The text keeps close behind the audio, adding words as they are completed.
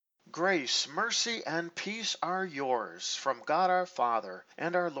Grace, mercy, and peace are yours from God our Father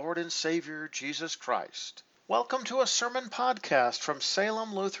and our Lord and Savior Jesus Christ. Welcome to a sermon podcast from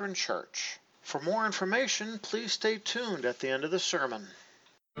Salem Lutheran Church. For more information, please stay tuned at the end of the sermon.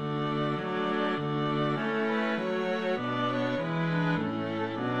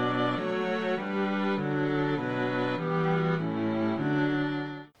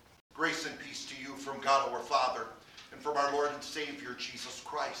 Grace and peace to you from God our Father and from our Lord and Savior Jesus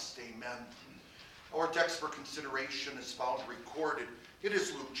Christ. Amen. Our text for consideration is found recorded. It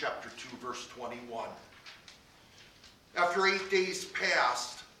is Luke chapter 2, verse 21. After 8 days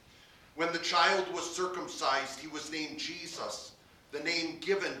passed, when the child was circumcised, he was named Jesus, the name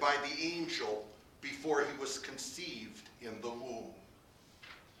given by the angel before he was conceived in the womb.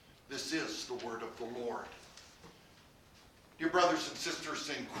 This is the word of the Lord. Dear brothers and sisters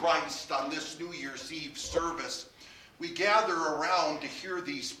in Christ, on this New Year's Eve service, we gather around to hear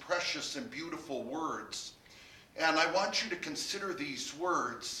these precious and beautiful words. And I want you to consider these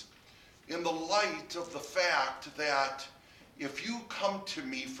words in the light of the fact that if you come to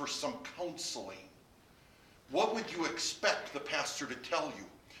me for some counseling, what would you expect the pastor to tell you?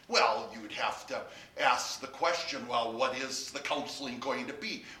 Well, you would have to ask the question, well, what is the counseling going to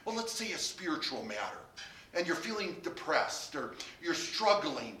be? Well, let's say a spiritual matter. And you're feeling depressed or you're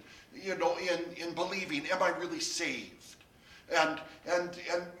struggling, in believing, am I really saved? And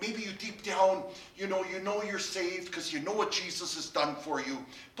maybe you deep down, you know you're saved because you know what Jesus has done for you,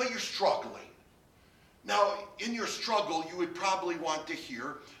 but you're struggling. Now, in your struggle, you would probably want to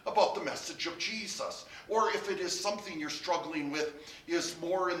hear about the message of Jesus. Or if it is something you're struggling with is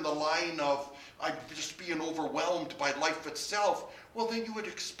more in the line of, I'm just being overwhelmed by life itself, well, then you would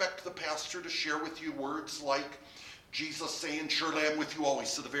expect the pastor to share with you words like Jesus saying, surely I'm with you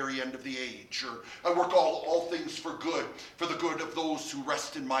always to the very end of the age. Or I work all things for good, for the good of those who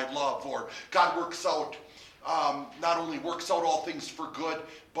rest in my love. Or God works out, not only works out all things for good,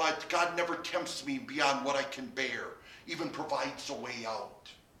 but God never tempts me beyond what I can bear, even provides a way out.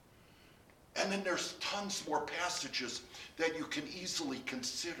 And then there's tons more passages that you can easily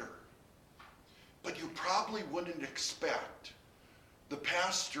consider. But you probably wouldn't expect the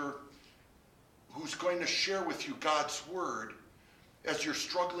pastor who's going to share with you God's word as you're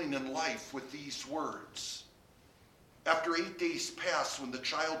struggling in life with these words. After 8 days passed, when the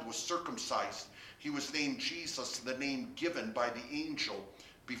child was circumcised, he was named Jesus, the name given by the angel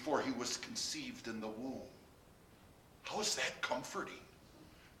before he was conceived in the womb. How is that comforting?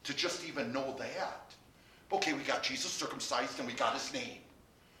 To just even know that. Okay, we got Jesus circumcised and we got his name.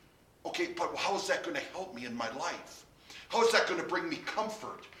 Okay, but how is that going to help me in my life? How is that going to bring me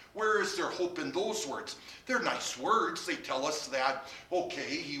comfort? Where is there hope in those words? They're nice words. They tell us that,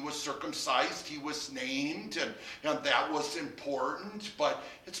 okay, he was circumcised, he was named, and that was important, but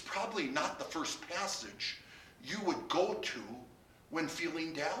it's probably not the first passage you would go to when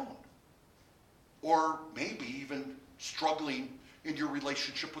feeling down. Or maybe even struggling in your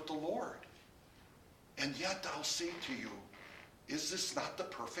relationship with the Lord. And yet I'll say to you, is this not the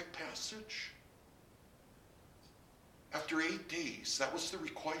perfect passage? After 8 days, that was the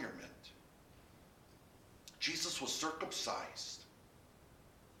requirement. Jesus was circumcised.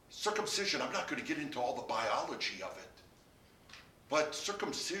 Circumcision, I'm not going to get into all the biology of it, but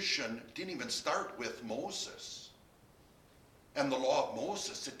circumcision didn't even start with Moses. And the law of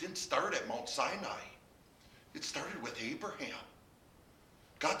Moses, it didn't start at Mount Sinai. It started with Abraham.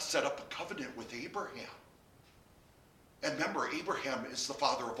 God set up a covenant with Abraham. And remember, Abraham is the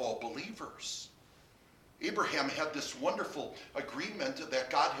father of all believers. Abraham had this wonderful agreement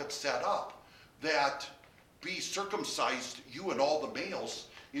that God had set up that be circumcised, you and all the males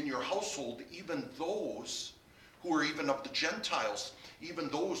in your household, even those who are even of the Gentiles, even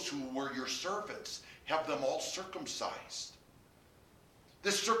those who were your servants, have them all circumcised.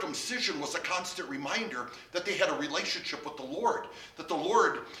 This circumcision was a constant reminder that they had a relationship with the Lord, that the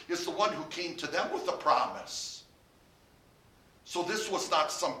Lord is the one who came to them with a promise. So this was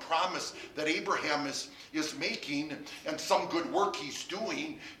not some promise that Abraham is making and some good work he's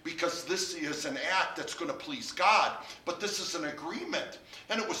doing because this is an act that's going to please God, but this is an agreement,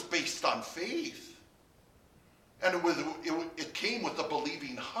 and it was based on faith. And it came with a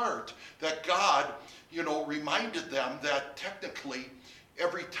believing heart that God, reminded them that technically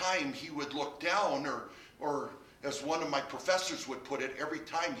every time he would look down or as one of my professors would put it, every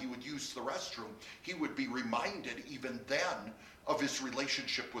time he would use the restroom, he would be reminded even then of his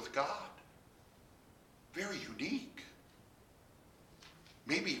relationship with God. Very unique.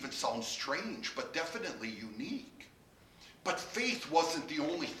 Maybe even sounds strange, but definitely unique. But faith wasn't the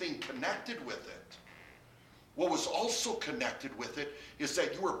only thing connected with it. What was also connected with it is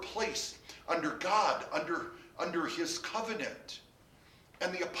that you were placed under God, under his covenant.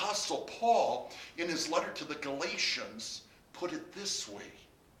 And the Apostle Paul, in his letter to the Galatians, put it this way.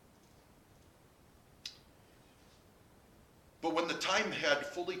 But when the time had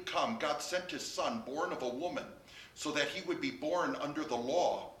fully come, God sent his Son, born of a woman, so that he would be born under the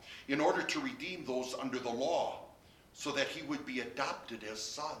law, in order to redeem those under the law, so that he would be adopted as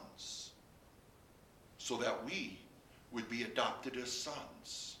sons, so that we would be adopted as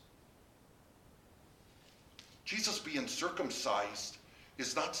sons. Jesus being circumcised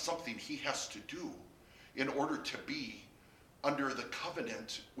is not something he has to do in order to be under the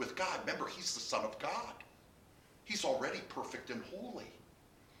covenant with God. Remember, he's the Son of God. He's already perfect and holy.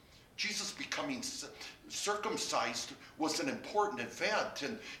 Jesus becoming circumcised was an important event,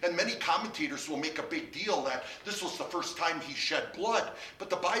 and many commentators will make a big deal that this was the first time he shed blood, but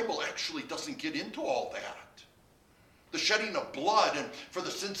the Bible actually doesn't get into all that. The shedding of blood and for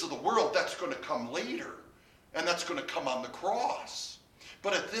the sins of the world, that's going to come later, and that's going to come on the cross.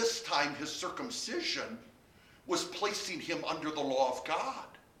 But at this time, his circumcision was placing him under the law of God.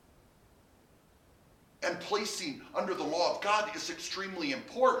 And placing under the law of God is extremely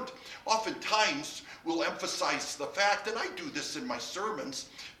important. Oftentimes, we'll emphasize the fact, and I do this in my sermons,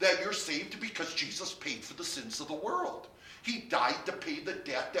 that you're saved because Jesus paid for the sins of the world. He died to pay the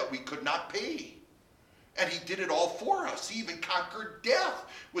debt that we could not pay. And he did it all for us. He even conquered death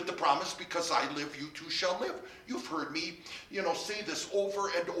with the promise, because I live, you too shall live. You've heard me, say this over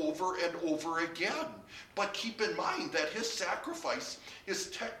and over and over again. But keep in mind that his sacrifice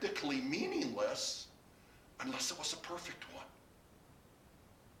is technically meaningless unless it was a perfect one.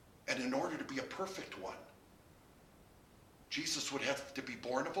 And in order to be a perfect one, Jesus would have to be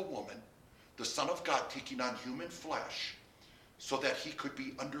born of a woman, the Son of God taking on human flesh, so that he could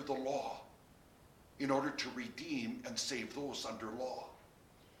be under the law, in order to redeem and save those under law,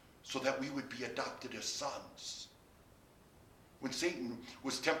 so that we would be adopted as sons. When Satan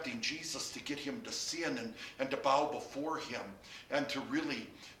was tempting Jesus to get him to sin and to bow before him and to really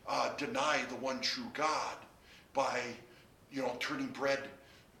deny the one true God by, turning bread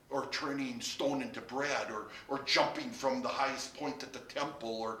or turning stone into bread, or jumping from the highest point at the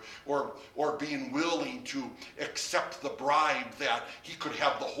temple, or being willing to accept the bribe that he could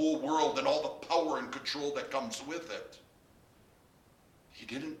have the whole world and all the power and control that comes with it. He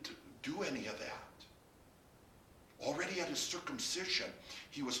didn't do any of that. Already at his circumcision,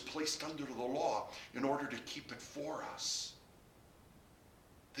 he was placed under the law in order to keep it for us.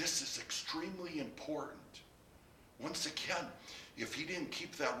 This is extremely important. Once again, if he didn't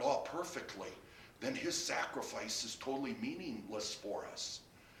keep that law perfectly, then his sacrifice is totally meaningless for us.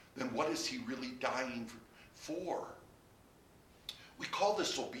 Then what is he really dying for? We call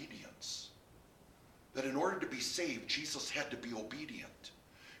this obedience. That in order to be saved, Jesus had to be obedient.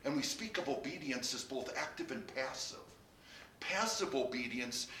 And we speak of obedience as both active and passive. Passive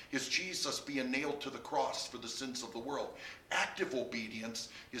obedience is Jesus being nailed to the cross for the sins of the world. Active obedience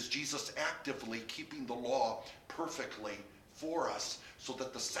is Jesus actively keeping the law perfectly for us, so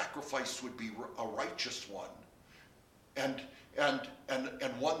that the sacrifice would be a righteous one, and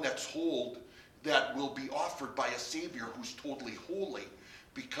one that's whole, that will be offered by a Savior who's totally holy,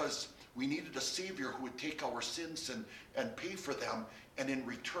 because we needed a Savior who would take our sins and pay for them, and in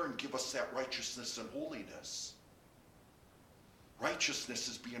return give us that righteousness and holiness. Righteousness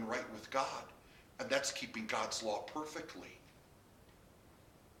is being right with God, and that's keeping God's law perfectly.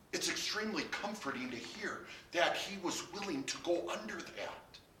 It's extremely comforting to hear that he was willing to go under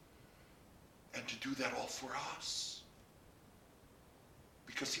that and to do that all for us,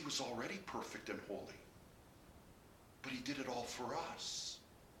 because he was already perfect and holy, but he did it all for us.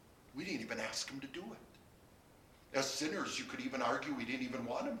 We didn't even ask him to do it. As sinners, you could even argue we didn't even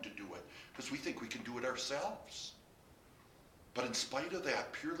want him to do it, because we think we can do it ourselves. But in spite of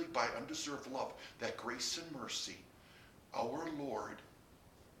that, purely by undeserved love, that grace and mercy, our Lord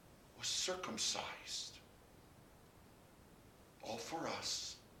was circumcised, all for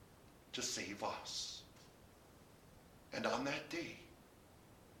us, to save us. And on that day,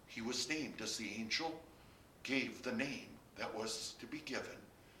 he was named as the angel gave the name that was to be given,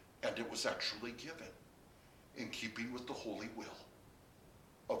 and it was actually given in keeping with the holy will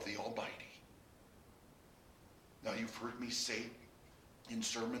of the Almighty. Now, you've heard me say in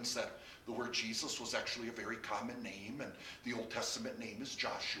sermons that the word Jesus was actually a very common name, and the Old Testament name is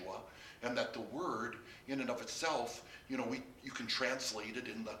Joshua, and that the word in and of itself, you can translate it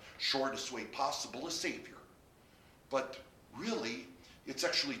in the shortest way possible as Savior. But really, it's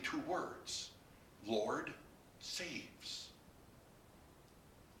actually two words. Lord saves.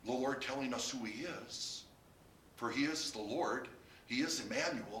 The Lord telling us who he is, For he is the Lord, he is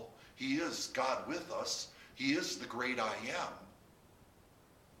Emmanuel, he is God with us, he is the great I am,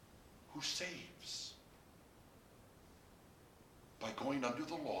 who saves by going under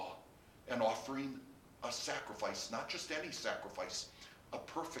the law and offering a sacrifice, not just any sacrifice, a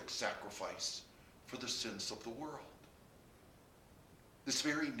perfect sacrifice for the sins of the world. This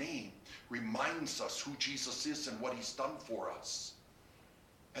very name reminds us who Jesus is and what he's done for us.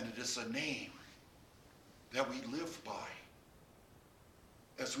 And it is a name that we live by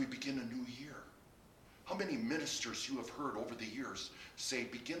as we begin a new year. How many ministers you have heard over the years say,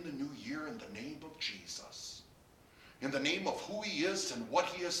 begin the new year in the name of Jesus, in the name of who he is and what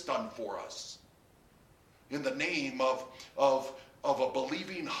he has done for us, in the name of a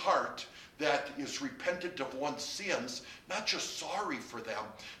believing heart that is repentant of one's sins, not just sorry for them,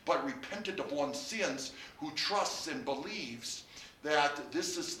 but repentant of one's sins, who trusts and believes that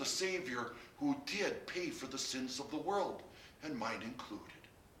this is the Savior who did pay for the sins of the world, and mine included.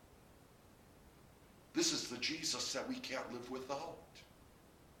 This is the Jesus that we can't live without.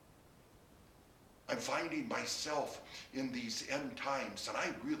 I'm finding myself in these end times, and I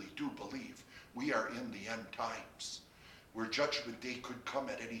really do believe we are in the end times, where Judgment Day could come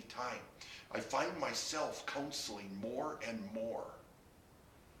at any time. I find myself counseling more and more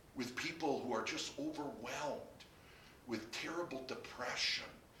with people who are just overwhelmed with terrible depression,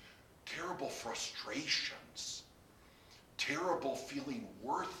 terrible frustrations, terrible feeling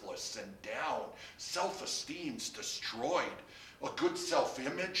worthless and down, self-esteem's destroyed, a good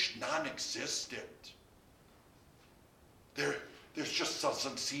self-image non-existent. There just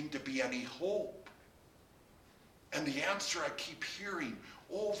doesn't seem to be any hope. And the answer I keep hearing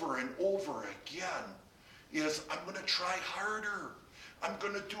over and over again is, I'm going to try harder. I'm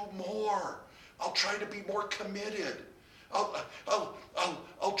going to do more. I'll try to be more committed. I'll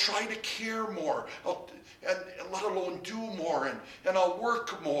try to care more, and let alone do more, and I'll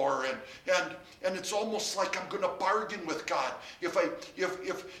work more, and it's almost like I'm going to bargain with God. If I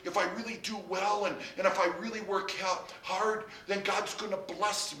really do well, and if I really work hard, then God's going to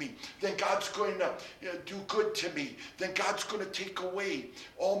bless me. Then God's going to do good to me. Then God's going to take away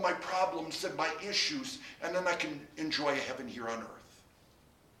all my problems and my issues, and then I can enjoy a heaven here on earth.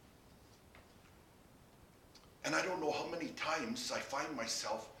 And I don't know how many times I find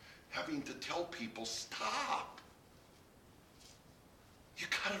myself having to tell people, stop. You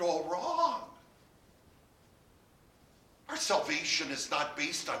got it all wrong. Our salvation is not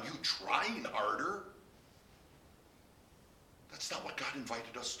based on you trying harder. That's not what God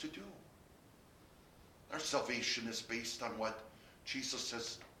invited us to do. Our salvation is based on what Jesus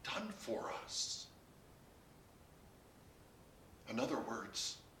has done for us. In other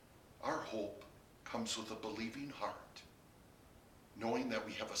words, our hope comes with a believing heart, knowing that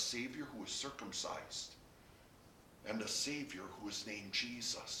we have a Savior who is circumcised and a Savior who is named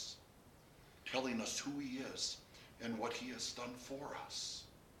Jesus, telling us who he is and what he has done for us.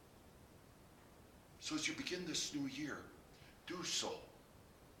 So as you begin this new year, do so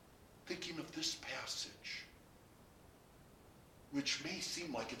thinking of this passage, which may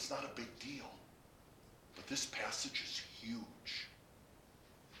seem like it's not a big deal, but this passage is huge,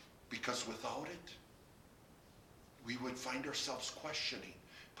 because without it, we would find ourselves questioning.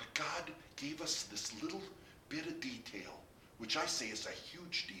 But God gave us this little bit of detail, which I say is a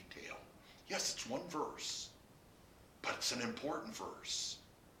huge detail. Yes, it's one verse, but it's an important verse,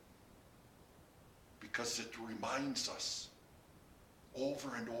 because it reminds us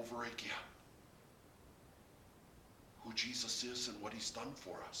over and over again who Jesus is and what he's done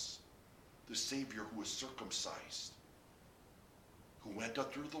for us. The Savior who was circumcised, who went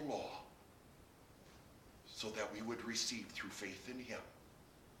under the law, so that we would receive through faith in him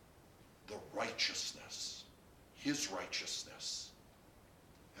the righteousness, his righteousness.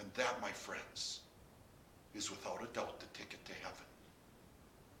 And that, my friends, is without a doubt the ticket to heaven.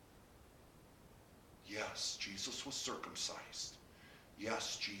 Yes, Jesus was circumcised.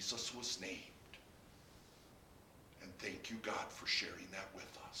 Yes, Jesus was named. And thank you, God, for sharing that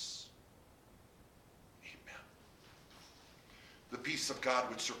with us. Amen. The peace of God,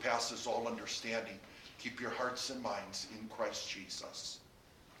 which surpasses all understanding, keep your hearts and minds in Christ Jesus.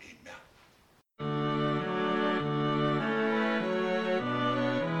 Amen.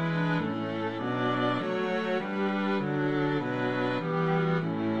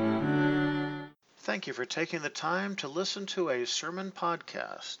 Thank you for taking the time to listen to a sermon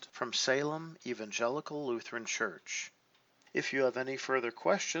podcast from Salem Evangelical Lutheran Church. If you have any further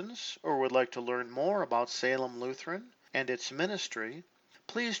questions or would like to learn more about Salem Lutheran and its ministry,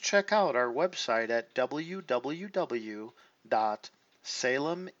 please check out our website at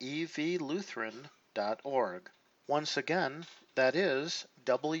www.salemevlutheran.org. Once again, that is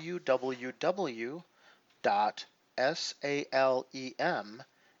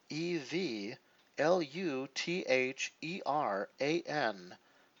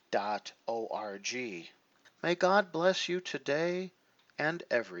May God bless you today and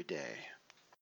every day.